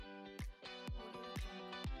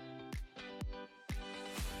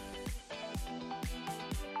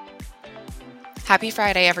Happy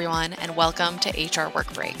Friday, everyone, and welcome to HR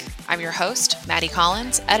Work Break. I'm your host, Maddie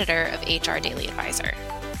Collins, editor of HR Daily Advisor.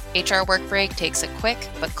 HR Work Break takes a quick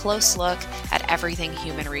but close look at everything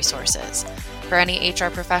human resources. For any HR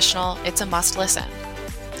professional, it's a must listen.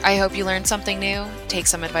 I hope you learned something new, take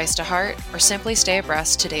some advice to heart, or simply stay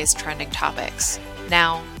abreast today's trending topics.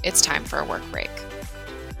 Now, it's time for a work break.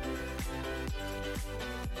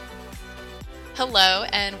 Hello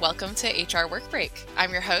and welcome to HR Work Break.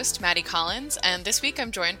 I'm your host, Maddie Collins, and this week I'm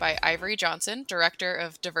joined by Ivory Johnson, Director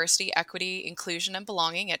of Diversity, Equity, Inclusion, and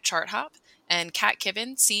Belonging at ChartHop, and Kat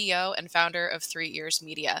Kibben, CEO and founder of 3 Ears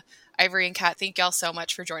Media. Ivory and Kat, thank y'all so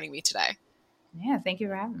much for joining me today. Yeah, thank you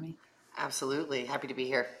for having me. Absolutely. Happy to be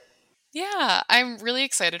here. Yeah, I'm really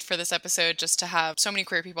excited for this episode just to have so many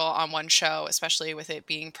queer people on one show, especially with it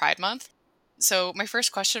being Pride Month. So my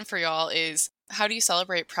first question for y'all is, how do you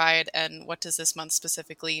celebrate Pride and what does this month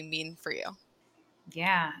specifically mean for you?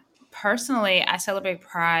 Yeah, personally, I celebrate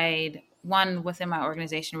Pride, one, within my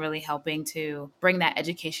organization, really helping to bring that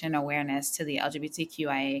education and awareness to the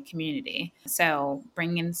LGBTQIA community. So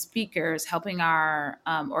bringing in speakers, helping our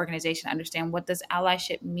organization understand what does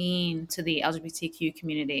allyship mean to the LGBTQ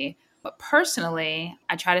community. But personally,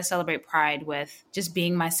 I try to celebrate Pride with just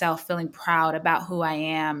being myself, feeling proud about who I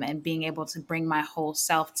am, and being able to bring my whole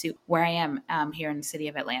self to where I am here in the city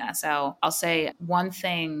of Atlanta. So I'll say one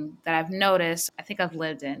thing that I've noticed, I think I've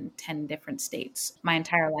lived in 10 different states my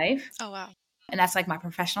entire life. Oh, wow. And that's like my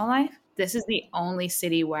professional life. This is the only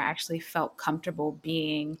city where I actually felt comfortable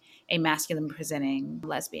being a masculine presenting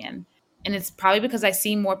lesbian. And it's probably because I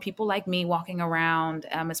see more people like me walking around.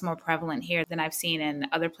 It's more prevalent here than I've seen in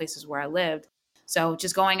other places where I lived. So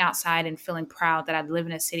just going outside and feeling proud that I live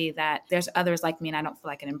in a city that there's others like me and I don't feel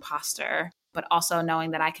like an imposter, but also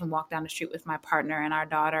knowing that I can walk down the street with my partner and our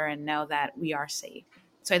daughter and know that we are safe.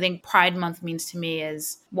 So I think Pride Month means to me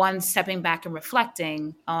is one, stepping back and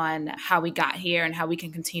reflecting on how we got here and how we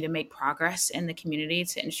can continue to make progress in the community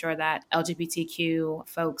to ensure that LGBTQ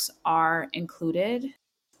folks are included,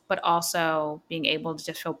 but also being able to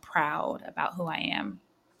just feel proud about who I am.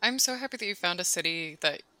 I'm so happy that you found a city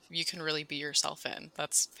that you can really be yourself in.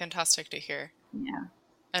 That's fantastic to hear. Yeah.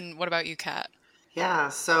 And what about you, Kat? Yeah,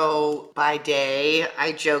 so by day,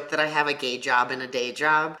 I joke that I have a gay job and a day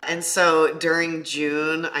job. And so during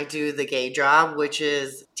June, I do the gay job, which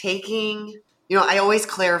is I always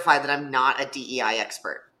clarify that I'm not a DEI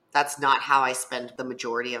expert. That's not how I spend the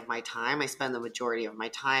majority of my time. I spend the majority of my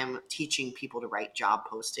time teaching people to write job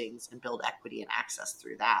postings and build equity and access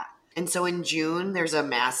through that. And so in June, there's a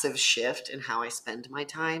massive shift in how I spend my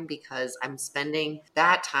time because I'm spending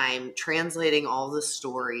that time translating all the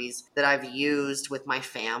stories that I've used with my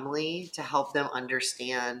family to help them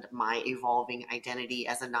understand my evolving identity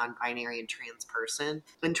as a non-binary and trans person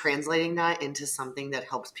and translating that into something that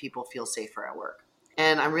helps people feel safer at work.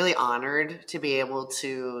 And I'm really honored to be able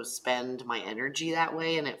to spend my energy that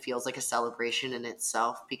way. And it feels like a celebration in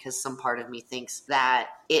itself because some part of me thinks that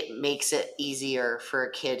it makes it easier for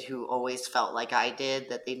a kid who always felt like I did,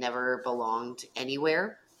 that they never belonged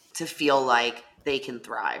anywhere, to feel like they can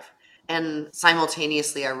thrive. And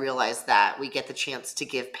simultaneously, I realize that we get the chance to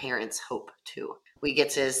give parents hope too. We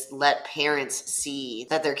get to let parents see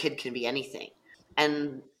that their kid can be anything.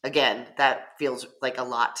 And again, that feels like a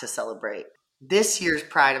lot to celebrate. This year's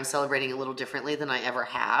Pride, I'm celebrating a little differently than I ever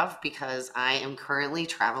have because I am currently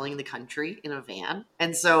traveling the country in a van.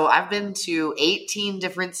 And so I've been to 18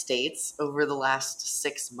 different states over the last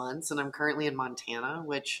 6 months, and I'm currently in Montana,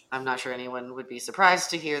 which I'm not sure anyone would be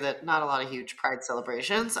surprised to hear that not a lot of huge Pride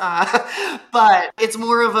celebrations. But it's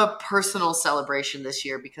more of a personal celebration this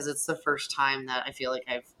year because it's the first time that I feel like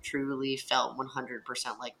I've truly felt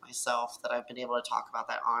 100% like myself, that I've been able to talk about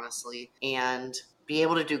that honestly and be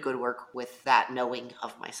able to do good work with that knowing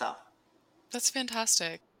of myself. That's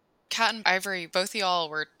fantastic. Kat and Ivory, both of y'all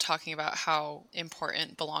were talking about how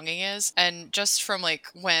important belonging is. And just from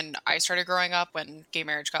when I started growing up, when gay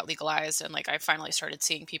marriage got legalized, and I finally started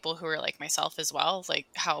seeing people who are like myself as well, like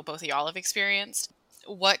how both of y'all have experienced.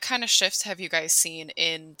 What kind of shifts have you guys seen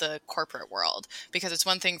in the corporate world? Because it's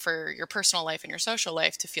one thing for your personal life and your social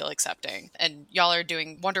life to feel accepting. And y'all are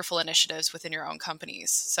doing wonderful initiatives within your own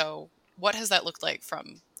companies. So what has that looked like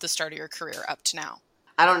from the start of your career up to now?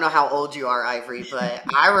 I don't know how old you are, Ivory, but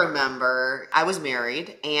I remember I was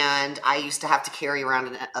married and I used to have to carry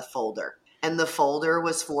around a folder. And the folder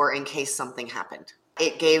was for in case something happened.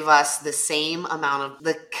 It gave us the same amount of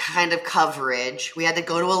the kind of coverage. We had to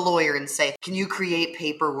go to a lawyer and say, can you create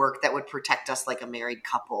paperwork that would protect us like a married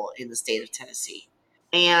couple in the state of Tennessee?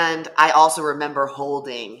 And I also remember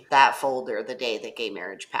holding that folder the day that gay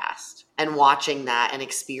marriage passed and watching that and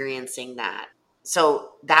experiencing that.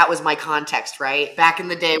 So that was my context, right? Back in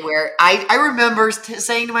the day where I remember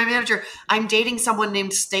saying to my manager, I'm dating someone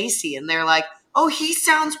named Stacy. And they're like, oh, he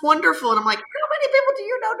sounds wonderful. And I'm like, how many people do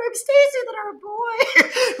you know named Stacy that are a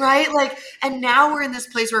boy? Right? Like, and now we're in this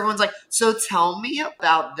place where everyone's like, so tell me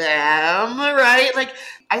about them, right? Like,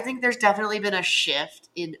 I think there's definitely been a shift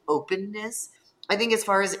in openness. I think as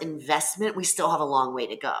far as investment, we still have a long way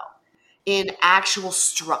to go in actual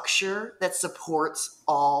structure that supports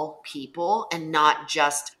all people and not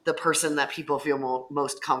just the person that people feel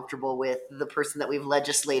most comfortable with, the person that we've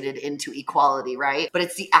legislated into equality, right? But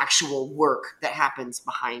it's the actual work that happens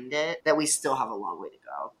behind it that we still have a long way to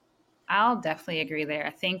go. I'll definitely agree there.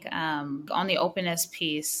 I think on the openness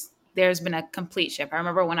piece, there's been a complete shift. I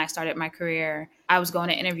remember when I started my career, I was going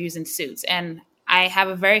to interviews in suits, and I have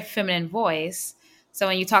a very feminine voice. So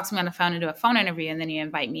when you talk to me on the phone and do a phone interview and then you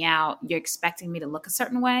invite me out, you're expecting me to look a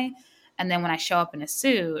certain way. And then when I show up in a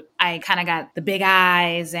suit, I kind of got the big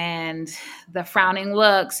eyes and the frowning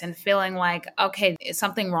looks and feeling like, okay, is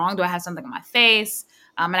something wrong? Do I have something on my face?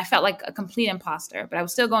 And I felt like a complete imposter, but I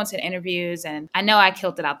was still going to the interviews, and I know I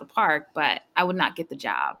killed it out the park, but I would not get the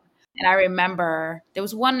job. And I remember there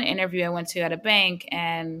was one interview I went to at a bank,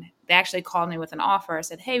 and they actually called me with an offer,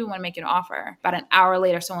 said, hey, we want to make you an offer. About an hour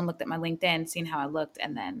later, someone looked at my LinkedIn, seen how I looked,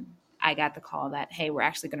 and then I got the call that, hey, we're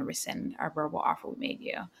actually going to rescind our verbal offer we made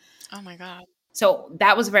you. Oh my God. So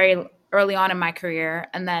that was very early on in my career.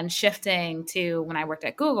 And then shifting to when I worked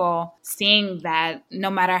at Google, seeing that no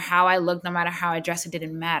matter how I looked, no matter how I dressed, it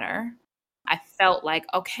didn't matter. I felt like,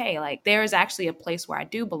 okay, like there is actually a place where I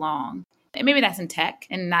do belong. And maybe that's in tech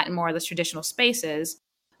and not in more of the traditional spaces.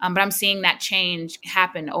 But I'm seeing that change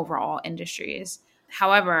happen over all industries.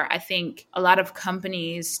 However, I think a lot of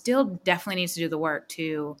companies still definitely needs to do the work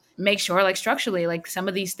to make sure, like structurally, like some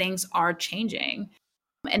of these things are changing.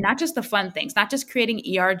 And not just the fun things, not just creating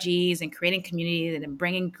ERGs and creating community and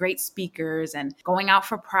bringing great speakers and going out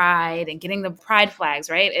for pride and getting the pride flags,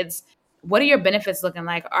 right? It's what are your benefits looking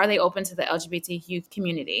like? Are they open to the LGBT youth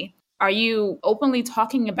community? Are you openly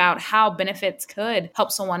talking about how benefits could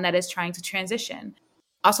help someone that is trying to transition?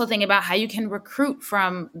 Also think about how you can recruit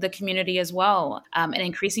from the community as well, and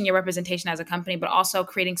increasing your representation as a company, but also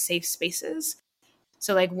creating safe spaces.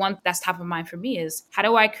 So like one that's top of mind for me is how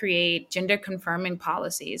do I create gender confirming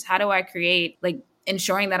policies? How do I create like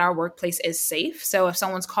ensuring that our workplace is safe? So if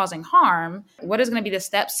someone's causing harm, what is going to be the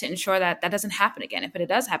steps to ensure that that doesn't happen again? If it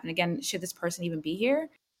does happen again, should this person even be here?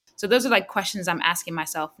 So those are like questions I'm asking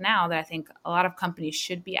myself now that I think a lot of companies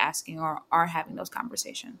should be asking or are having those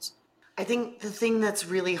conversations. I think the thing that's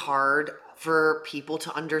really hard for people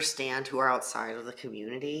to understand who are outside of the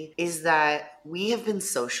community is that we have been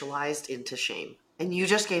socialized into shame. And you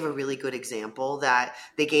just gave a really good example that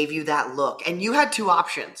they gave you that look and you had two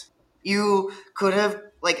options. You could have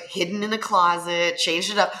like hidden in a closet,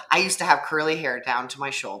 changed it up. I used to have curly hair down to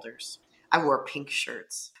my shoulders. I wore pink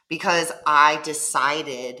shirts because I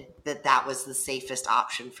decided that that was the safest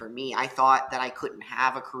option for me. I thought that I couldn't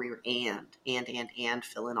have a career and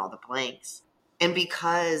fill in all the blanks. And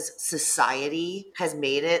because society has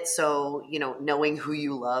made it so, knowing who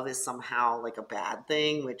you love is somehow like a bad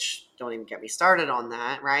thing, which don't even get me started on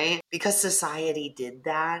that, right? Because society did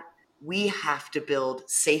that, we have to build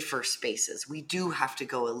safer spaces. We do have to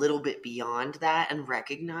go a little bit beyond that and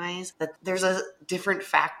recognize that there's a different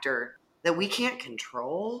factor that we can't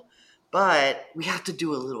control, but we have to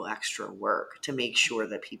do a little extra work to make sure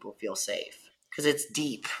that people feel safe because it's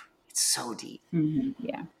deep. It's so deep. Mm-hmm.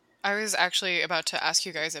 Yeah. I was actually about to ask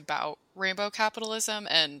you guys about rainbow capitalism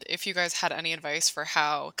and if you guys had any advice for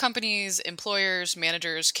how companies, employers,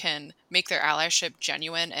 managers can make their allyship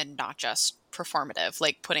genuine and not just performative,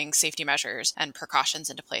 like putting safety measures and precautions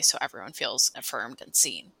into place so everyone feels affirmed and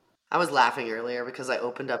seen. I was laughing earlier because I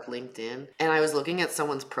opened up LinkedIn and I was looking at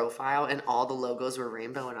someone's profile and all the logos were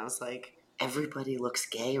rainbow and I was like, everybody looks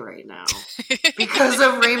gay right now because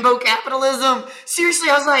of rainbow capitalism. Seriously,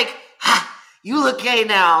 I was like, you look gay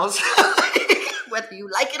now, whether you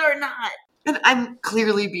like it or not. And I'm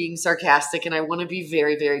clearly being sarcastic, and I want to be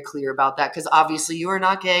very, very clear about that because obviously you are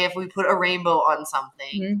not gay if we put a rainbow on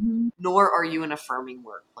something, Mm-hmm. nor are you an affirming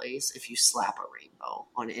workplace if you slap a rainbow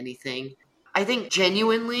on anything. I think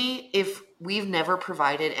genuinely, if we've never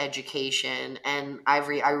provided education, and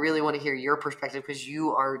Ivory, I really want to hear your perspective because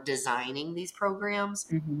you are designing these programs,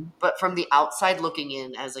 Mm-hmm. but from the outside looking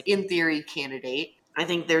in as like in theory candidate, I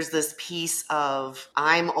think there's this piece of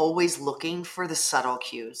I'm always looking for the subtle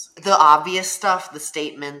cues. The obvious stuff, the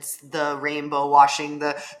statements, the rainbow washing,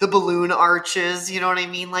 the balloon arches, you know what I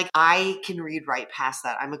mean? Like I can read right past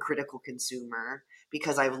that. I'm a critical consumer.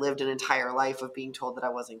 because I've lived an entire life of being told that I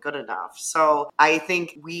wasn't good enough. So I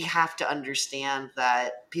think we have to understand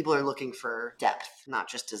that people are looking for depth, not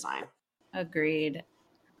just design. Agreed.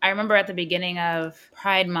 I remember at the beginning of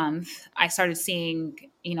Pride Month, I started seeing,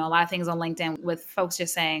 a lot of things on LinkedIn with folks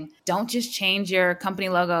just saying, don't just change your company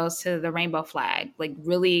logos to the rainbow flag. Like,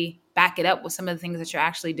 really back it up with some of the things that you're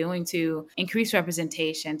actually doing to increase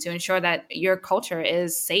representation, to ensure that your culture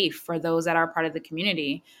is safe for those that are part of the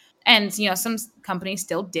community. And, some companies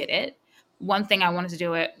still did it. One thing I wanted to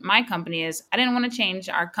do at my company is I didn't want to change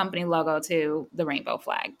our company logo to the rainbow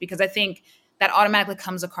flag, because I think that automatically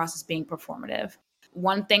comes across as being performative.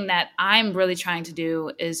 One thing that I'm really trying to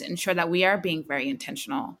do is ensure that we are being very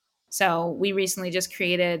intentional. So we recently just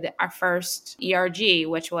created our first ERG,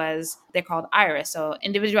 which was, they're called IRIS. So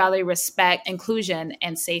individuality, respect, inclusion,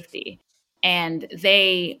 and safety. And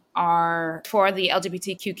they are for the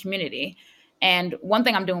LGBTQ community. And one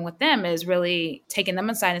thing I'm doing with them is really taking them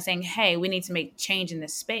aside and saying, hey, we need to make change in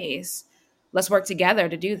this space. Let's work together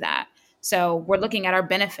to do that. So we're looking at our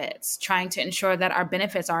benefits, trying to ensure that our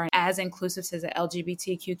benefits are as inclusive to the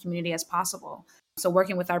LGBTQ community as possible. So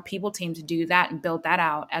working with our people team to do that and build that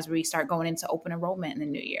out as we start going into open enrollment in the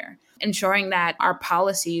new year. Ensuring that our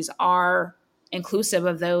policies are inclusive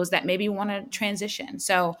of those that maybe want to transition.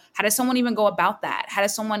 So how does someone even go about that? How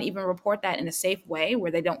does someone even report that in a safe way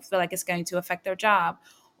where they don't feel like it's going to affect their job?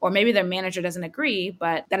 Or maybe their manager doesn't agree,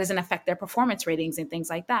 but that doesn't affect their performance ratings and things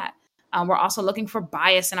like that. We're also looking for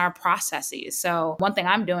bias in our processes. So one thing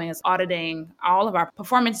I'm doing is auditing all of our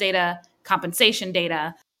performance data, compensation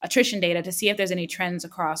data, attrition data to see if there's any trends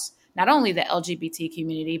across not only the LGBT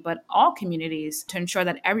community, but all communities, to ensure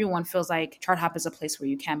that everyone feels like ChartHop is a place where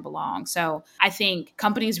you can belong. So I think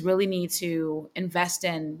companies really need to invest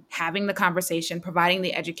in having the conversation, providing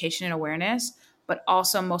the education and awareness, but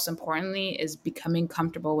also most importantly is becoming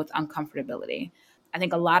comfortable with uncomfortability. I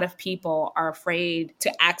think a lot of people are afraid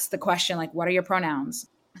to ask the question, like, what are your pronouns?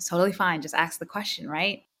 It's totally fine. Just ask the question,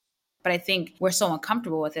 right? But I think we're so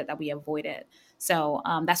uncomfortable with it that we avoid it. So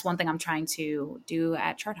that's one thing I'm trying to do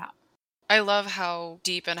at ChartHop. I love how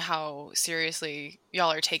deep and how seriously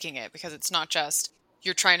y'all are taking it, because it's not just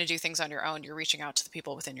you're trying to do things on your own. You're reaching out to the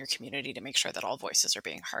people within your community to make sure that all voices are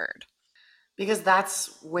being heard. Because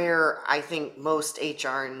that's where I think most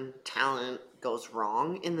HR and talent goes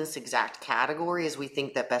wrong in this exact category, is we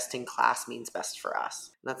think that best in class means best for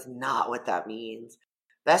us. That's not what that means.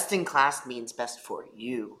 Best in class means best for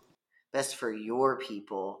you, best for your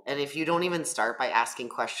people. And if you don't even start by asking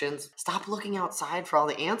questions, stop looking outside for all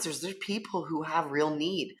the answers. There's people who have real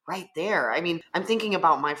need right there. I mean, I'm thinking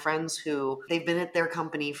about my friends who they've been at their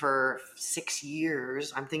company for 6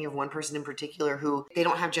 years. I'm thinking of one person in particular who they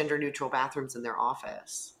don't have gender neutral bathrooms in their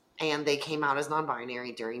office. And they came out as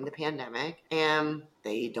non-binary during the pandemic, and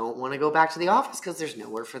they don't want to go back to the office because there's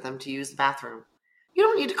nowhere for them to use the bathroom. You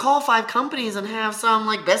don't need to call 5 companies and have some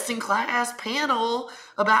like best in class panel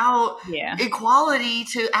about equality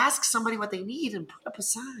to ask somebody what they need and put up a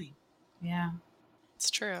sign. Yeah.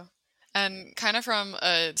 It's true. And kind of from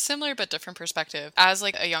a similar but different perspective, as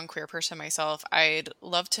like a young queer person myself, I'd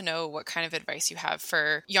love to know what kind of advice you have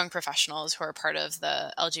for young professionals who are part of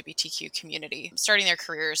the LGBTQ community, starting their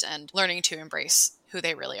careers and learning to embrace who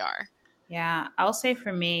they really are. Yeah, I'll say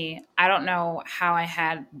for me, I don't know how I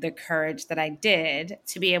had the courage that I did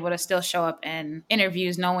to be able to still show up in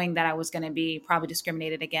interviews knowing that I was going to be probably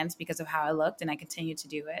discriminated against because of how I looked, and I continued to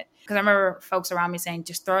do it. Because I remember folks around me saying,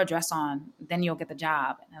 just throw a dress on, then you'll get the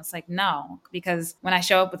job. And I was like, no, because when I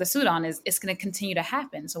show up with a suit on, it's going to continue to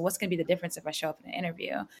happen. So what's going to be the difference if I show up in an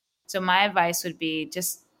interview? So my advice would be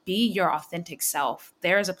just be your authentic self.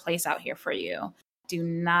 There is a place out here for you. Do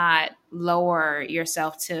not lower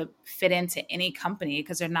yourself to fit into any company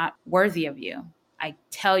because they're not worthy of you. I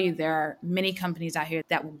tell you, there are many companies out here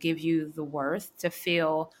that will give you the worth to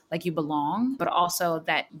feel like you belong, but also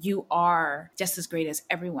that you are just as great as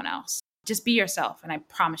everyone else. Just be yourself, and I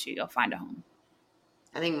promise you'll find a home.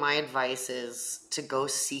 I think my advice is to go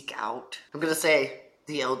seek out, I'm going to say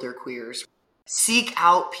the elder queers. Seek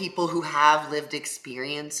out people who have lived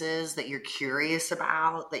experiences that you're curious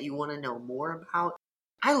about, that you want to know more about.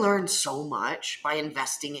 I learned so much by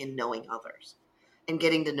investing in knowing others and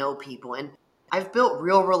getting to know people. And I've built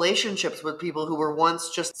real relationships with people who were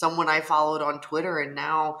once just someone I followed on Twitter. And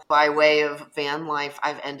now by way of van life,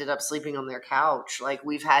 I've ended up sleeping on their couch. Like,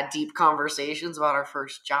 we've had deep conversations about our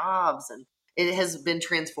first jobs. And it has been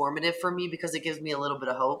transformative for me because it gives me a little bit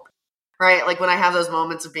of hope. Right? Like when I have those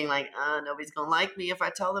moments of being like, nobody's going to like me if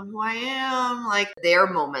I tell them who I am. Like their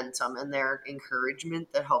momentum and their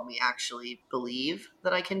encouragement that help me actually believe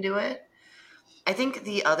that I can do it. I think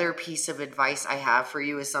the other piece of advice I have for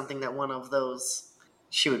you is something that one of those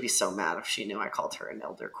She would be so mad if she knew I called her an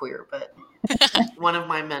elder queer, but one of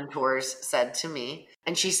my mentors said to me,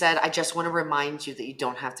 and she said, I just want to remind you that you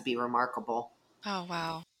don't have to be remarkable. Oh,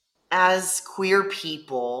 wow. As queer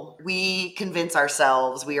people, we convince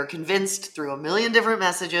ourselves, we are convinced through a million different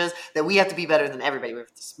messages that we have to be better than everybody. We have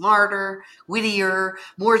to be smarter, wittier,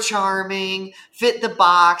 more charming, fit the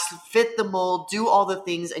box, fit the mold, do all the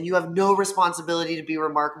things, and you have no responsibility to be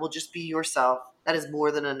remarkable. Just be yourself. That is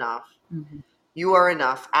more than enough. Mm-hmm. You are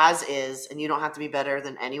enough as is, and you don't have to be better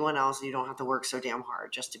than anyone else, and you don't have to work so damn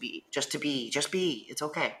hard just to be. It's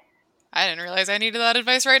okay. I didn't realize I needed that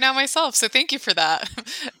advice right now myself, so thank you for that.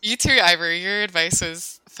 You too, Ivory. Your advice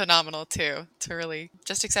was phenomenal too, to really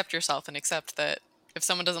just accept yourself and accept that if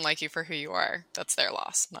someone doesn't like you for who you are, that's their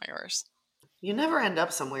loss, not yours. You never end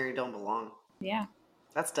up somewhere you don't belong. Yeah.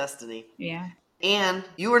 That's destiny. Yeah. And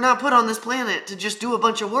you were not put on this planet to just do a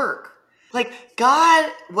bunch of work. Like, God,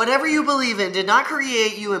 whatever you believe in, did not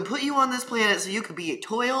create you and put you on this planet so you could be a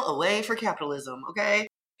toil away for capitalism, okay?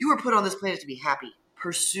 You were put on this planet to be happy.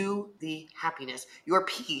 Pursue the happiness. Your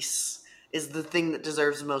peace is the thing that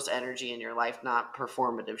deserves the most energy in your life, not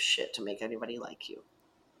performative shit to make anybody like you.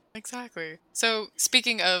 Exactly. So,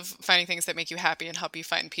 speaking of finding things that make you happy and help you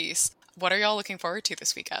find peace, what are y'all looking forward to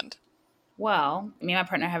this weekend? Well, me and my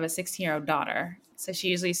partner have a 16-year-old daughter. So she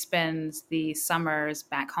usually spends the summers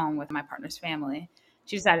back home with my partner's family.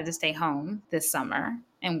 She decided to stay home this summer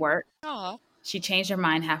and work. Aw. She changed her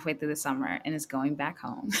mind halfway through the summer and is going back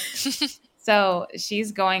home. So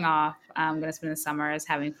she's going off. I'm going to spend the summers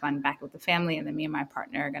having fun back with the family. And then me and my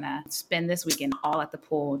partner are going to spend this weekend all at the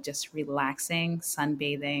pool, just relaxing,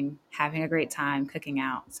 sunbathing, having a great time, cooking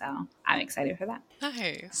out. So I'm excited for that.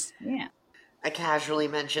 Nice. Yeah. I casually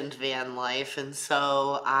mentioned van life, and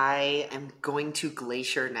so I am going to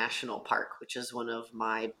Glacier National Park, which is one of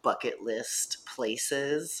my bucket list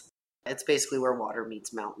places. It's basically where water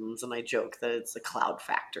meets mountains, and I joke that it's a cloud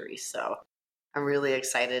factory, so I'm really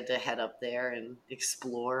excited to head up there and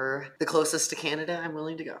explore the closest to Canada I'm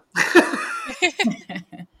willing to go.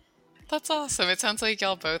 That's awesome. It sounds like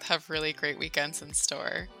y'all both have really great weekends in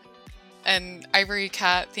store. And Ivory,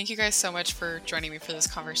 Kat, thank you guys so much for joining me for this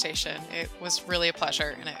conversation. It was really a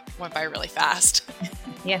pleasure, and it went by really fast.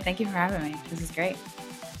 Yeah, thank you for having me. This is great.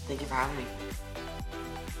 Thank you for having me.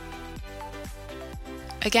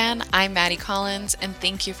 Again, I'm Maddie Collins, and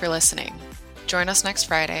thank you for listening. Join us next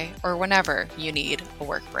Friday or whenever you need a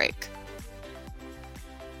work break.